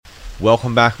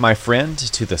Welcome back, my friend,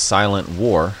 to The Silent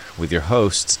War with your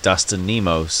host, Dustin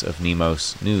Nemos of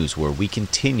Nemos News, where we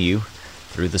continue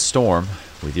through the storm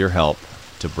with your help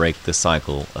to break the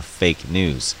cycle of fake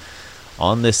news.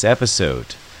 On this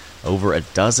episode, over a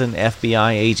dozen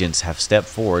FBI agents have stepped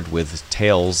forward with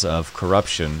tales of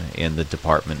corruption in the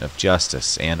Department of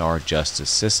Justice and our justice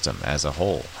system as a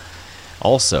whole.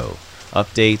 Also,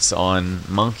 updates on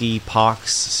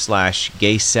monkeypox /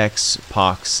 gay sex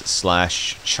pox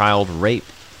 / child rape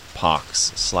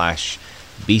pox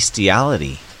 /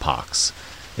 bestiality pox.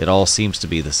 It all seems to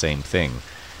be the same thing.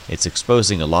 It's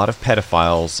exposing a lot of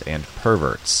pedophiles and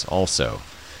perverts also,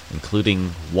 including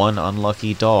one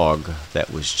unlucky dog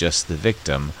that was just the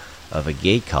victim of a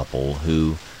gay couple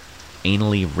who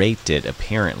anally raped it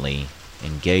apparently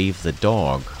and gave the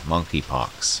dog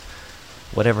monkeypox.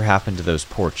 Whatever happened to those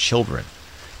poor children?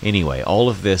 Anyway, all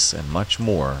of this and much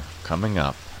more coming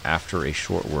up after a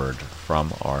short word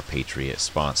from our Patriot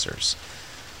sponsors.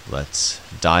 Let's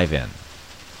dive in.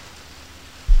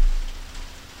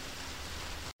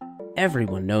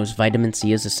 Everyone knows vitamin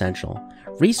C is essential.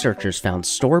 Researchers found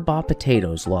store-bought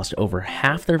potatoes lost over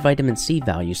half their vitamin C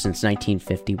value since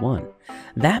 1951.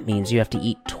 That means you have to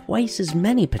eat twice as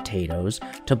many potatoes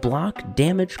to block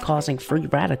damage-causing free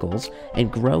radicals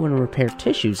and grow and repair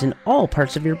tissues in all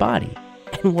parts of your body.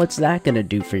 And what's that going to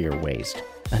do for your waist?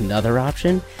 Another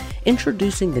option?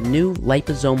 Introducing the new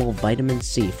liposomal vitamin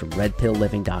C from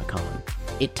redpillliving.com.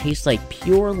 It tastes like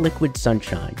pure liquid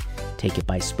sunshine. Take it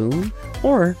by spoon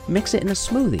or mix it in a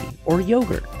smoothie or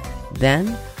yogurt.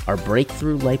 Then, our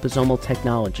breakthrough liposomal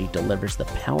technology delivers the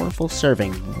powerful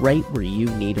serving right where you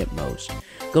need it most.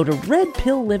 Go to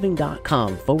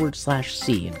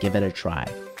redpillliving.com/C and give it a try.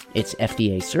 It's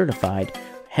FDA certified,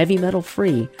 heavy metal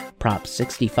free, Prop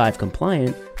 65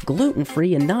 compliant, gluten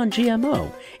free, and non-GMO.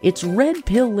 It's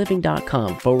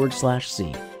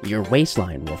redpillliving.com/C. Your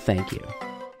waistline will thank you.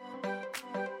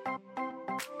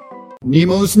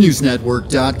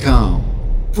 NemosNewsNetwork.com.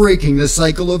 Breaking the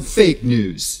cycle of fake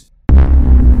news.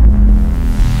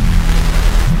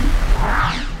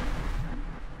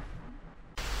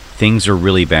 Things are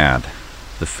really bad.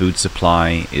 The food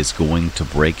supply is going to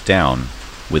break down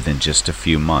within just a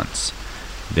few months.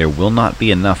 There will not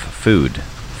be enough food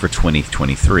for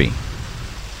 2023.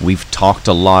 We've talked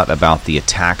a lot about the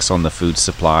attacks on the food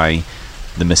supply,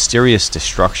 the mysterious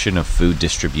destruction of food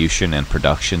distribution and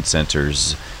production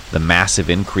centers, the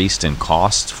massive increase in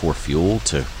cost for fuel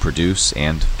to produce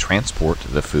and transport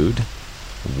the food,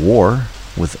 war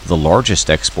with the largest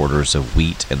exporters of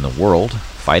wheat in the world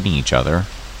fighting each other,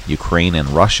 Ukraine and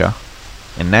Russia,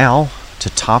 and now,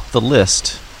 to top the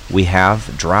list, we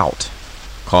have drought,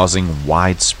 causing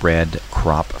widespread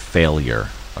crop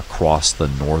failure across the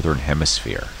northern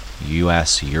hemisphere.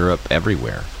 US, Europe,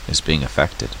 everywhere is being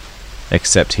affected.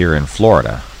 Except here in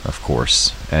Florida, of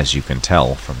course, as you can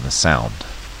tell from the sound.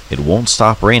 It won't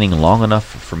stop raining long enough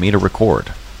for me to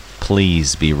record.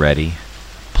 Please be ready.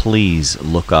 Please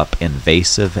look up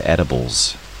invasive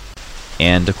edibles.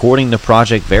 And according to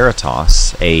Project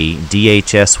Veritas, a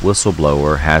DHS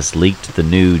whistleblower has leaked the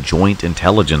new Joint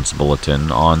Intelligence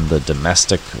Bulletin on the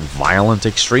domestic violent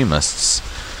extremists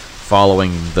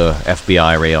following the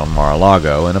FBI raid on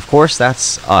Mar-a-Lago. And of course,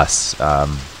 that's us.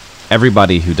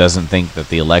 Everybody who doesn't think that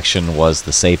the election was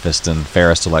the safest and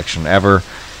fairest election ever,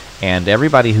 and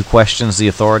everybody who questions the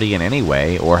authority in any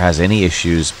way or has any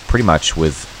issues pretty much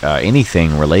with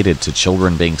anything related to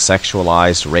children being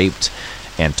sexualized, raped,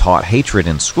 and taught hatred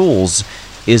in schools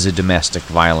is a domestic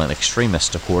violent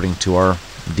extremist, according to our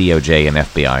DOJ and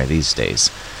FBI these days.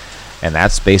 And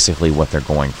that's basically what they're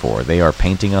going for. They are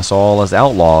painting us all as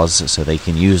outlaws so they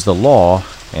can use the law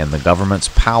and the government's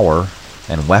power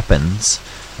and weapons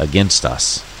against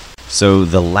us. So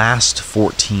the last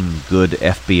 14 good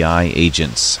FBI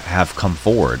agents have come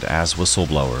forward as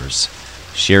whistleblowers,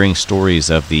 sharing stories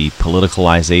of the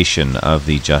politicalization of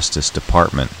the Justice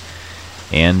Department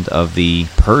and of the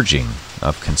purging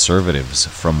of conservatives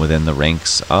from within the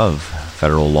ranks of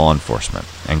federal law enforcement,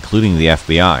 including the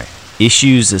FBI.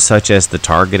 Issues such as the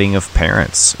targeting of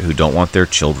parents who don't want their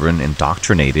children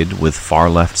indoctrinated with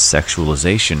far-left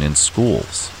sexualization in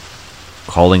schools,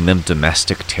 calling them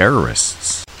domestic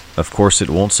terrorists. Of course, it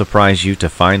won't surprise you to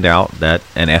find out that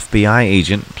an FBI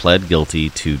agent pled guilty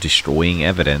to destroying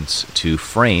evidence to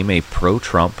frame a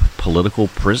pro-Trump political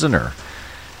prisoner.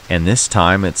 And this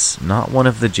time, it's not one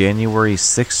of the January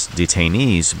 6th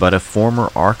detainees, but a former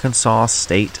Arkansas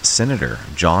state senator,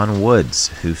 John Woods,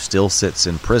 who still sits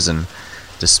in prison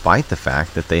despite the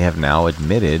fact that they have now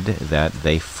admitted that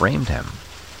they framed him.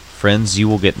 Friends, you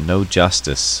will get no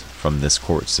justice from this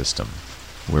court system.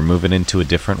 We're moving into a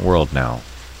different world now.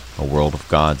 a world of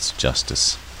God's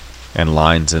justice, and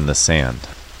lines in the sand.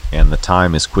 And the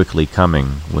time is quickly coming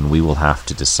when we will have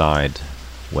to decide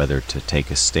whether to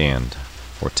take a stand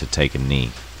or to take a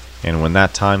knee. And when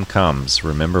that time comes,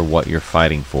 remember what you're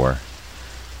fighting for.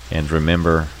 And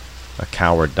remember, a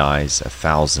coward dies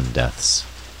 1,000 deaths.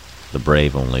 The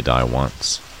brave only die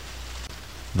once.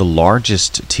 The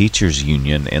largest teachers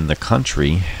union in the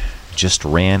country just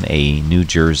ran a New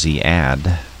Jersey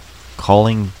ad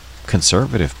calling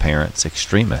conservative parents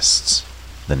extremists.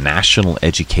 The National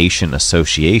Education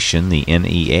Association, the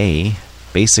NEA,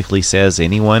 basically says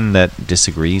anyone that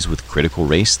disagrees with critical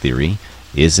race theory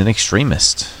is an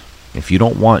extremist. If you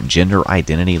don't want gender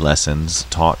identity lessons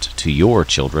taught to your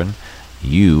children,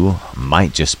 you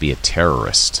might just be a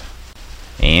terrorist.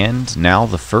 And now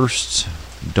the first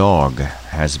dog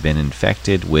has been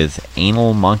infected with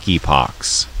anal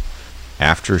monkeypox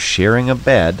after sharing a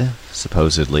bed,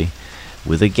 supposedly,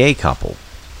 with a gay couple,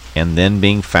 and then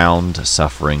being found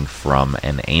suffering from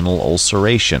an anal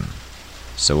ulceration.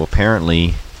 So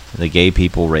apparently, the gay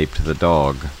people raped the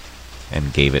dog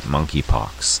and gave it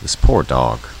monkeypox. This poor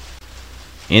dog.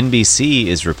 NBC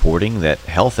is reporting that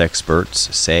health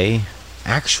experts say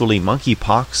actually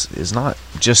monkeypox is not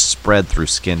just spread through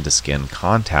skin-to-skin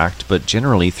contact, but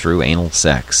generally through anal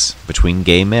sex between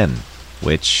gay men,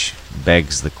 which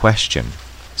begs the question,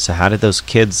 so how did those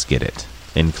kids get it,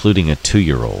 including a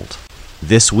 2-year-old?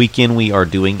 This weekend we are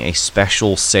doing a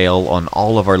special sale on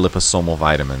all of our liposomal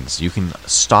vitamins. You can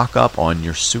stock up on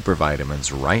your super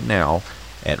vitamins right now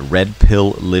at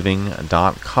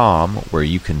redpillliving.com, where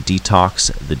you can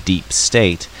detox the deep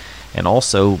state and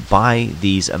also buy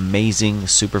these amazing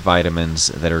super vitamins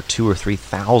that are 2,000 or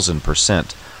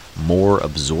 3,000% more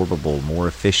absorbable, more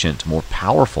efficient, more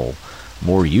powerful,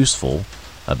 more useful,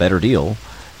 a better deal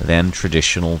than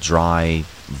traditional dry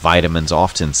vitamins,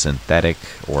 often synthetic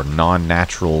or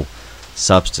non-natural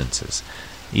substances.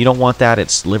 You don't want that.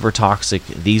 It's liver toxic.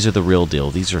 These are the real deal.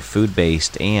 These are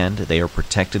food-based, and they are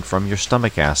protected from your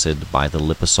stomach acid by the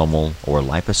liposomal or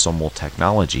liposomal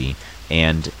technology.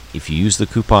 And if you use the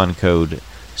coupon code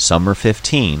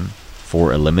SUMMER15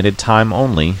 for a limited time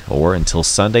only, or until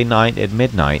Sunday night at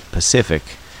midnight Pacific,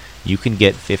 you can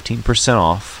get 15%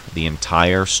 off the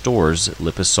entire store's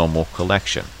liposomal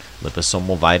collection.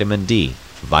 Liposomal vitamin D,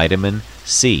 vitamin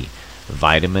C,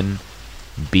 vitamin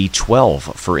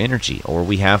B12 for energy, or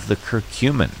we have the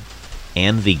curcumin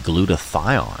and the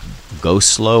glutathione. Go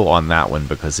slow on that one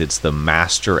because it's the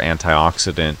master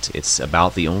antioxidant. It's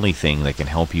about the only thing that can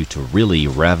help you to really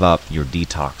rev up your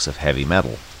detox of heavy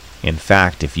metal. In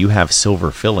fact, if you have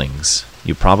silver fillings,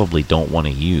 you probably don't want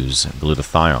to use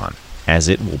glutathione, as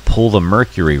it will pull the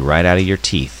mercury right out of your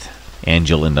teeth and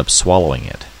you'll end up swallowing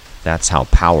it. That's how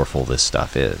powerful this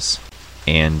stuff is.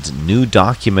 And new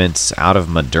documents out of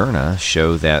Moderna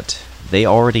show that they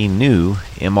already knew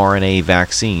mRNA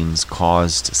vaccines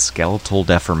caused skeletal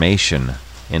deformation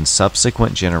in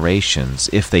subsequent generations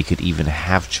if they could even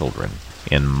have children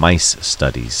in mice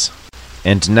studies.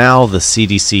 And now the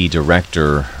CDC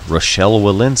director, Rochelle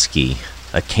Walensky,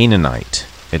 a Canaanite,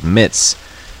 admits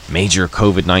major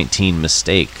COVID-19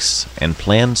 mistakes and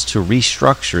plans to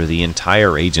restructure the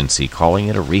entire agency, calling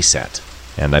it a reset.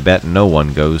 And I bet no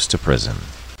one goes to prison.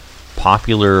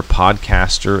 Popular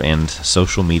podcaster and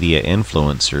social media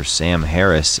influencer Sam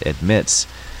Harris admits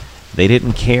they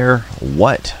didn't care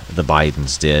what the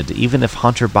Bidens did, even if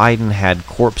Hunter Biden had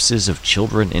corpses of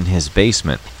children in his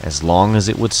basement, as long as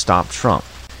it would stop Trump.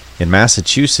 In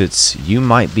Massachusetts, you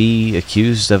might be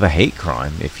accused of a hate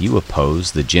crime if you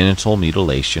oppose the genital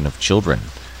mutilation of children.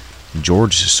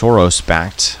 George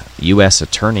Soros-backed U.S.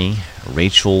 Attorney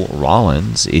Rachel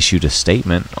Rollins issued a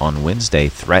statement on Wednesday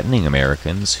threatening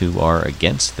Americans who are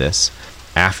against this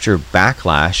after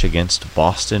backlash against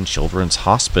Boston Children's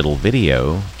Hospital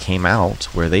video came out,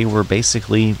 where they were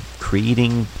basically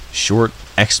creating short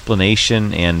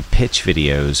explanation and pitch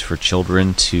videos for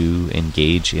children to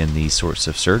engage in these sorts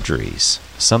of surgeries.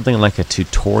 Something like a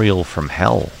tutorial from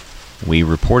hell. We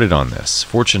reported on this.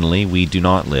 Fortunately, we do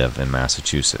not live in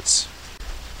Massachusetts.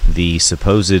 The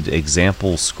supposed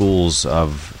example schools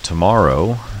of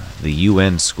tomorrow, the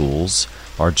UN schools,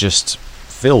 are just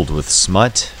filled with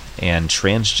smut and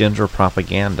transgender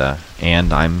propaganda,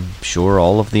 and I'm sure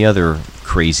all of the other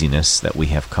craziness that we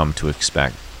have come to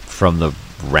expect from the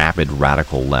rabid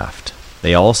radical left.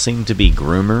 They all seem to be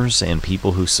groomers and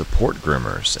people who support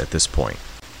groomers at this point.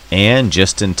 And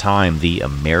just in time, the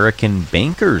American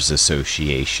Bankers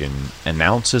Association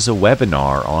announces a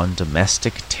webinar on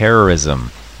domestic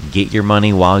terrorism. Get your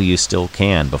money while you still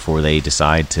can before they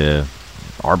decide to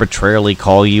arbitrarily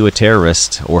call you a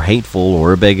terrorist or hateful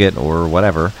or a bigot or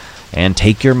whatever and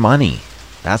take your money.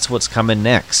 That's what's coming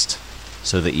next,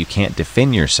 so that you can't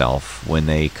defend yourself when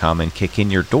they come and kick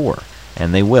in your door.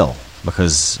 And they will,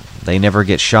 because they never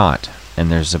get shot,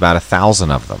 and there's about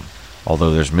 1,000 of them.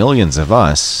 Although there's millions of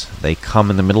us, they come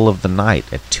in the middle of the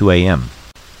night at 2 a.m.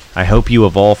 I hope you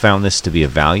have all found this to be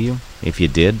of value. If you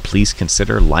did, please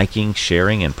consider liking,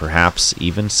 sharing, and perhaps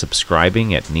even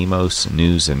subscribing at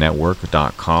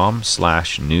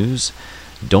nemosnewsnetwork.com/news.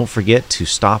 Don't forget to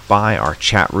stop by our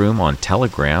chat room on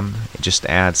Telegram. Just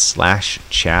add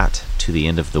 /chat to the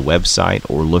end of the website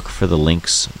or look for the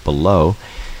links below.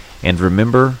 And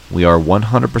remember, we are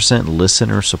 100%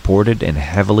 listener supported and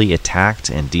heavily attacked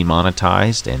and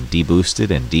demonetized and deboosted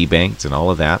and debanked and all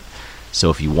of that. So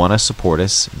if you want to support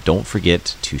us, don't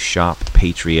forget to shop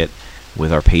Patriot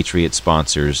with our Patriot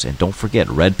sponsors. And don't forget,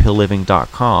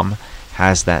 redpillliving.com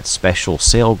has that special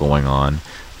sale going on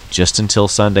just until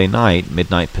Sunday night,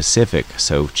 midnight Pacific.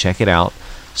 So check it out.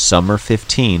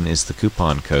 Summer15 is the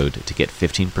coupon code to get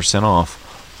 15% off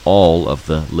all of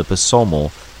the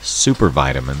liposomal super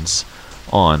vitamins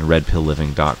on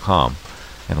redpillliving.com.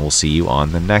 And we'll see you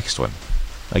on the next one.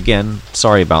 Again,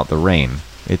 sorry about the rain.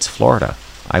 It's Florida.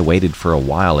 I waited for a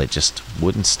while. It just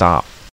wouldn't stop.